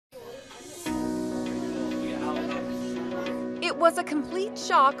was a complete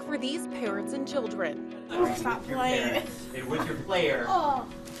shock for these parents and children. Stop playing. Hey, what's your player? Oh.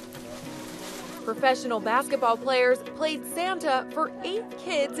 Professional basketball players played Santa for 8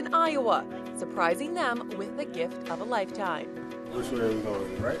 kids in Iowa, surprising them with the gift of a lifetime. Which way are we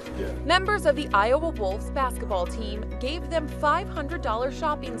going, right? Yeah. Members of the Iowa Wolves basketball team gave them $500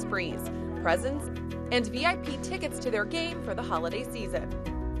 shopping sprees, presents, and VIP tickets to their game for the holiday season.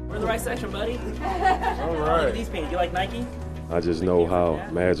 We're in the right section, buddy. All Look right. at these pants. You like Nike? I just know how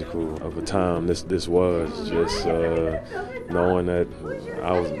magical of a time this was. Just knowing that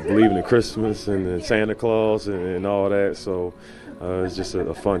I was believing in Christmas and Santa Claus and all that. So it's just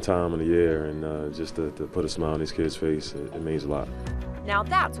a fun time of the year, and just to put a smile on these kids' face, it means a lot. Now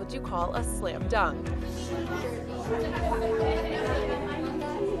that's what you call a slam dunk.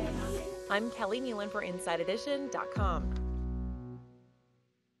 I'm Kelly Nealon for InsideEdition.com.